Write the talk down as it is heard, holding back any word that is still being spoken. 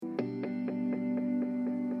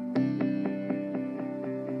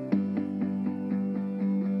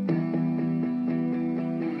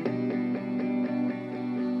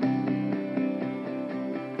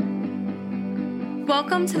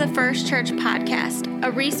Welcome to the First Church Podcast, a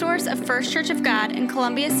resource of First Church of God in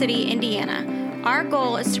Columbia City, Indiana. Our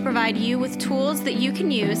goal is to provide you with tools that you can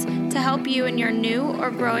use to help you in your new or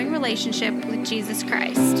growing relationship with Jesus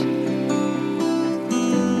Christ.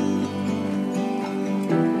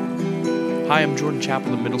 Hi, I'm Jordan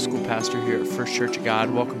Chappell, the middle school pastor here at First Church of God.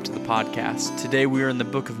 Welcome to the podcast. Today we are in the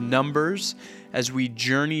book of Numbers as we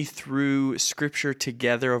journey through Scripture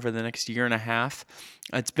together over the next year and a half.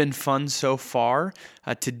 It's been fun so far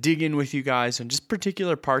to dig in with you guys on just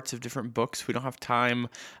particular parts of different books. We don't have time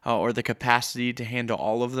or the capacity to handle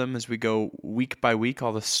all of them as we go week by week,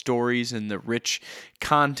 all the stories and the rich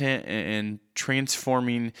content and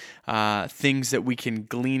transforming things that we can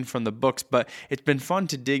glean from the books. But it's been fun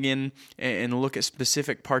to dig in and look at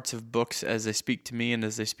specific parts of books as they speak to me and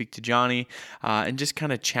as they speak to Johnny, and just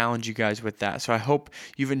kind of challenge you guys with that. So I hope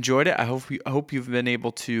you've enjoyed it. I hope you've been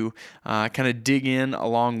able to kind of dig in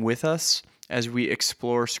along with us as we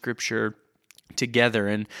explore Scripture together.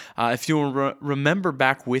 And if you'll remember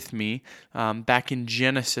back with me, back in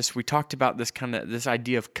Genesis, we talked about this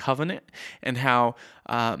idea of covenant and how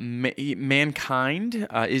mankind,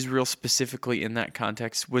 Israel specifically in that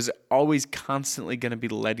context, was always constantly going to be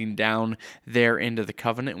letting down their end of the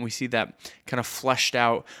covenant. And we see that kind of fleshed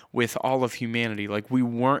out with all of humanity. Like we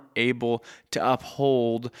weren't able to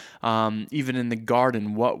uphold, even in the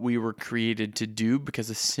garden, what we were created to do because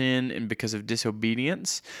of sin and because of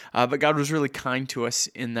disobedience. But God was really kind to us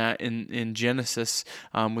in that. In Genesis,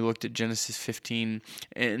 we looked at Genesis 15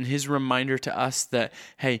 and his reminder to us that,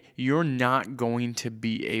 hey, you're not going to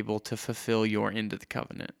be able to fulfill your end of the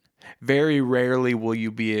covenant. Very rarely will you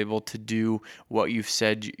be able to do what you've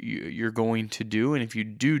said you're going to do. And if you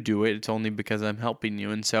do it, it's only because I'm helping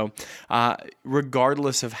you. And so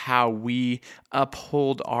regardless of how we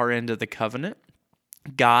uphold our end of the covenant,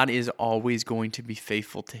 God is always going to be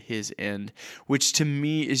faithful to his end, which to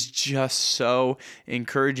me is just so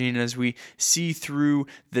encouraging as we see through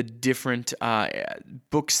the different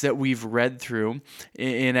books that we've read through.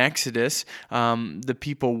 In Exodus, the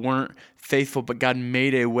people weren't faithful, but God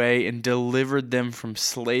made a way and delivered them from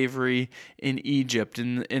slavery in Egypt.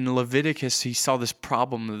 In Leviticus, he saw this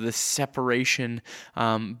problem of this separation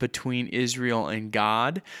between Israel and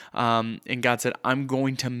God. And God said, I'm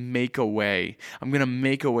going to make a way. I'm going to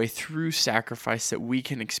make a way through sacrifice that we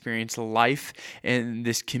can experience life in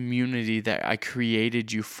this community that I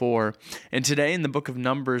created you for. And today in the book of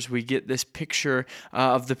Numbers, we get this picture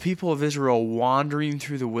of the people of Israel wandering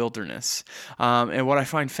through the wilderness. And what I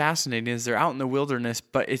find fascinating is they're out in the wilderness,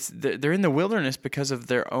 but they're in the wilderness because of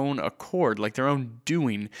their own accord, like their own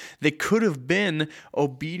doing. They could have been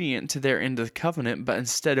obedient to their end of the covenant, but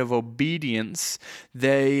instead of obedience,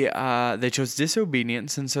 they chose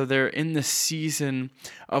disobedience, and so they're in the season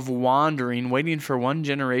of wandering, waiting for one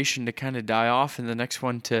generation to kind of die off and the next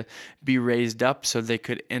one to be raised up so they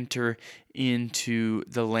could enter into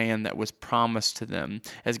the land that was promised to them.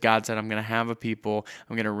 As God said, I'm going to have a people,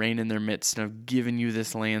 I'm going to reign in their midst, and I've given you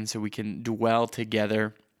this land so we can dwell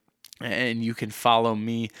together and you can follow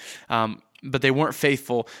me. But they weren't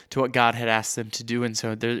faithful to what God had asked them to do, and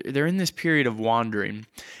so they're in this period of wandering.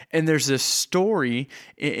 And there's this story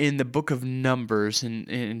in the book of Numbers,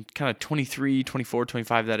 in kind of 23, 24,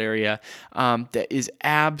 25, that area, that is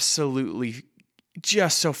absolutely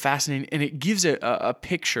just so fascinating, and it gives a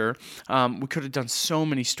picture. We could have done so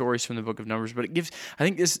many stories from the book of Numbers, but it gives, I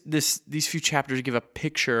think these few chapters give a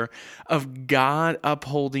picture of God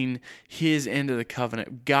upholding his end of the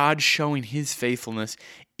covenant, God showing his faithfulness,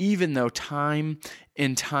 even though time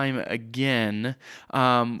and time again,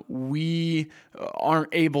 we aren't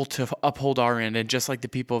able to uphold our end, and just like the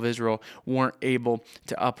people of Israel weren't able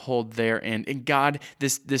to uphold their end. And God,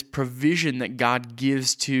 this provision that God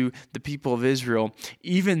gives to the people of Israel,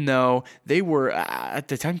 even though they were at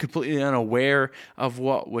the time completely unaware of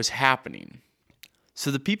what was happening. So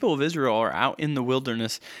the people of Israel are out in the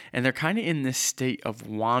wilderness, and they're kind of in this state of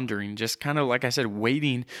wandering, just kind of, like I said,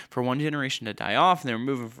 waiting for one generation to die off, and they're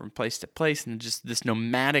moving from place to place, and just this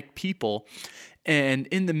nomadic people. And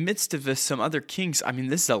in the midst of this, some other kings, I mean,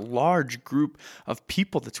 this is a large group of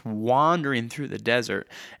people that's wandering through the desert.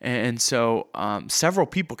 And so several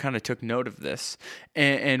people kind of took note of this.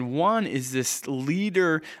 And one is this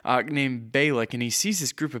leader named Balak, and he sees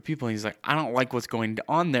this group of people, and he's like, I don't like what's going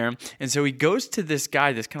on there. And so he goes to this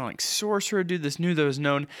guy, this kind of like sorcerer dude, this dude that was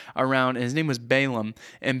known around, and his name was Balaam.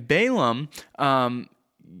 And Balaam,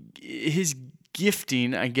 his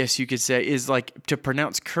gifting, I guess you could say, is like to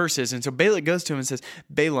pronounce curses. And so Balak goes to him and says,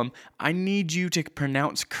 Balaam, I need you to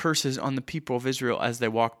pronounce curses on the people of Israel as they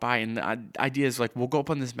walk by. And the idea is like, we'll go up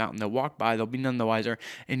on this mountain, they'll walk by, they'll be none the wiser,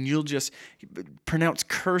 and you'll just pronounce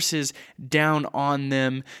curses down on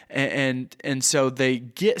them. And so they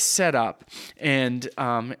get set up, and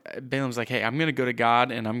Balaam's like, hey, I'm going to go to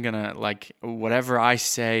God, and I'm going to, like, whatever I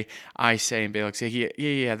say. And Balak says,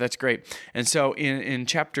 yeah, that's great. And so in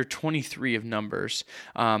chapter 23 of Numbers,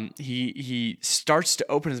 he starts to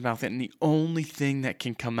open his mouth, and the only thing that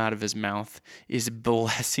can come out of his mouth is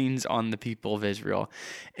blessings on the people of Israel.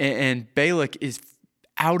 And Balak is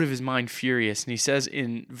out of his mind furious. And he says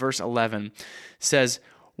in verse 11, says,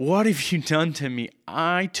 what have you done to me?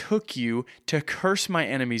 I took you to curse my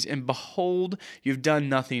enemies, and behold, you've done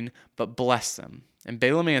nothing but bless them. And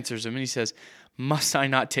Balaam answers him, and he says, must I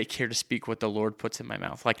not take care to speak what the Lord puts in my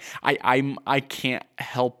mouth? Like, I can't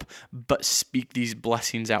help but speak these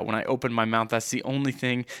blessings out. When I open my mouth, that's the only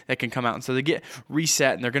thing that can come out. And so they get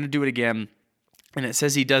reset, and they're going to do it again. And it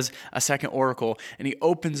says he does a second oracle, and he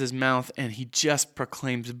opens his mouth, and he just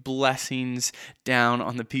proclaims blessings down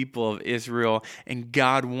on the people of Israel. And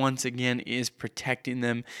God once again is protecting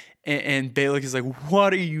them. And Balak is like,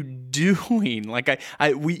 what are you doing? Like,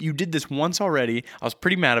 you did this once already. I was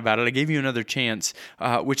pretty mad about it. I gave you another chance,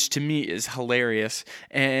 which to me is hilarious.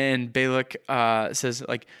 And Balak says,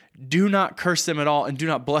 like, do not curse them at all and do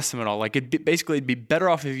not bless them at all. Like, it'd be better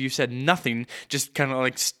off if you said nothing, just kind of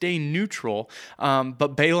like stay neutral.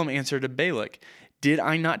 But Balaam answered to Balak, did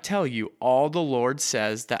I not tell you all the Lord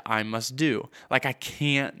says that I must do? Like, I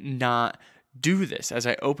can't not do this. As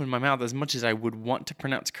I open my mouth, as much as I would want to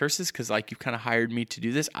pronounce curses, because like you kind of hired me to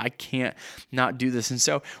do this, I can't not do this. And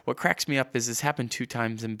so what cracks me up is this happened 2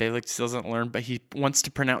 times, and Balak still doesn't learn, but he wants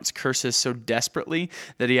to pronounce curses so desperately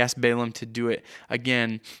that he asks Balaam to do it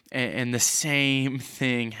again. And the same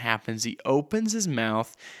thing happens. He opens his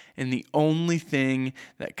mouth, and the only thing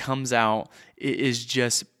that comes out is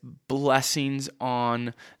just blessings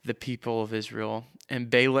on the people of Israel. And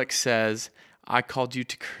Balak says, I called you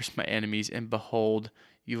to curse my enemies, and behold,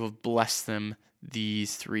 you have blessed them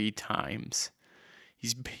these 3 times.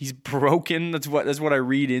 He's broken. That's what I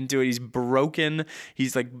read into it. He's broken.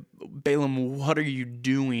 He's like, Balaam, what are you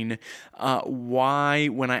doing? Why,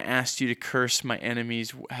 when I asked you to curse my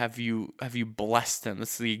enemies, have you blessed them?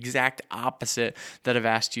 That's the exact opposite that I've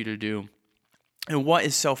asked you to do. And what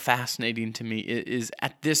is so fascinating to me is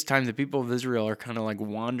at this time, the people of Israel are kind of like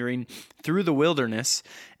wandering through the wilderness,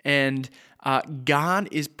 and God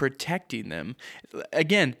is protecting them.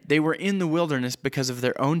 Again, they were in the wilderness because of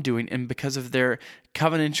their own doing and because of their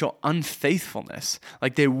covenantal unfaithfulness.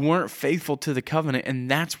 Like, they weren't faithful to the covenant, and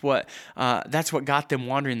that's what got them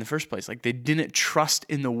wandering in the first place. Like, they didn't trust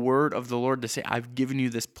in the word of the Lord to say, I've given you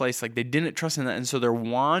this place. Like, they didn't trust in that, and so they're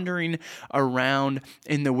wandering around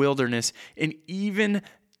in the wilderness. And even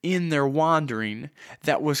in their wandering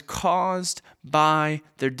that was caused by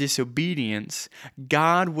their disobedience,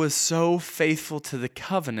 God was so faithful to the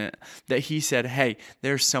covenant that he said, hey,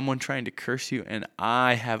 there's someone trying to curse you, and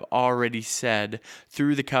I have already said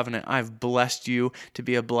through the covenant, I've blessed you to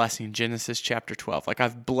be a blessing. Genesis chapter 12. Like,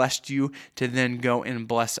 I've blessed you to then go and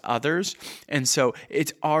bless others. And so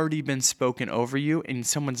it's already been spoken over you, and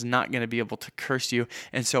someone's not going to be able to curse you.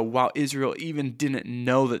 And so while Israel even didn't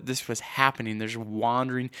know that this was happening, there's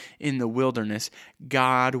wandering in the wilderness,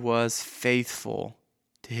 God was faithful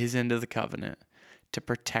to his end of the covenant to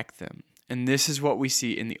protect them. And this is what we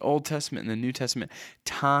see in the Old Testament and the New Testament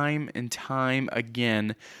time and time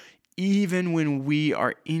again. Even when we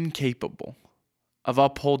are incapable of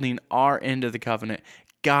upholding our end of the covenant,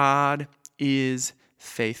 God is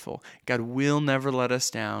faithful. God will never let us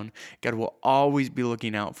down. God will always be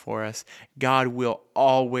looking out for us. God will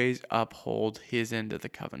always uphold his end of the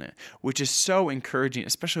covenant, which is so encouraging,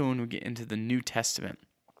 especially when we get into the New Testament.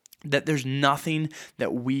 That there's nothing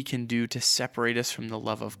that we can do to separate us from the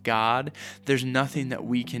love of God. There's nothing that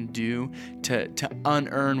we can do to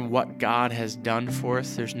unearn what God has done for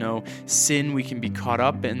us. There's no sin we can be caught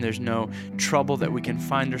up in. There's no trouble that we can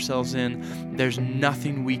find ourselves in. There's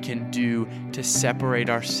nothing we can do to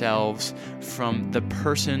separate ourselves from the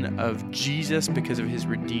person of Jesus because of his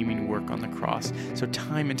redeeming work on the cross. So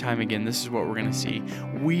time and time again, this is what we're going to see.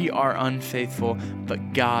 We are unfaithful,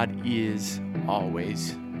 but God is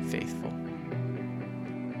always faithful.